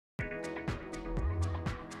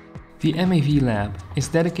The MAVLab is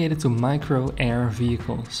dedicated to micro-air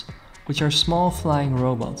vehicles, which are small flying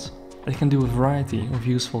robots that can do a variety of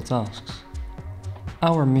useful tasks.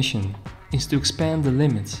 Our mission is to expand the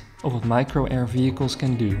limits of what micro-air vehicles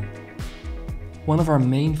can do. One of our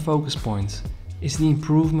main focus points is the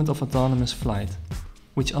improvement of autonomous flight,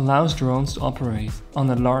 which allows drones to operate on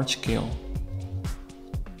a large scale.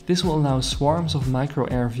 This will allow swarms of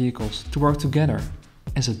micro-air vehicles to work together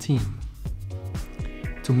as a team.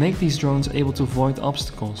 To make these drones able to avoid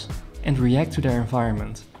obstacles and react to their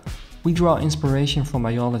environment, we draw inspiration from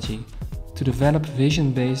biology to develop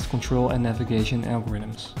vision-based control and navigation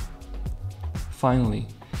algorithms. Finally,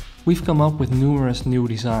 we've come up with numerous new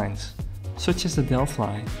designs, such as the Delft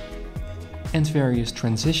and various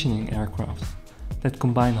transitioning aircraft that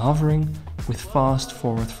combine hovering with fast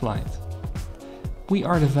forward flight. We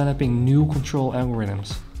are developing new control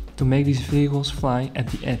algorithms to make these vehicles fly at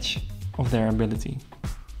the edge of their ability.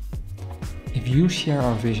 If you share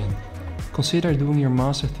our vision, consider doing your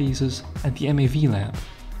master thesis at the MAVLab.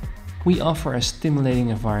 We offer a stimulating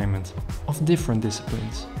environment of different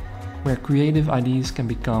disciplines, where creative ideas can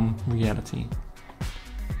become reality.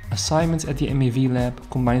 Assignments at the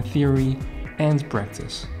MAVLab combine theory and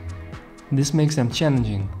practice. This makes them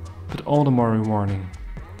challenging, but all the more rewarding.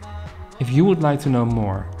 If you would like to know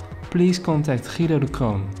more, please contact Guido de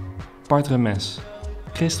Croon, Bart Remes,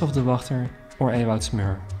 Christophe de Wagter or Ewoud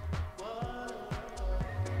Smeur.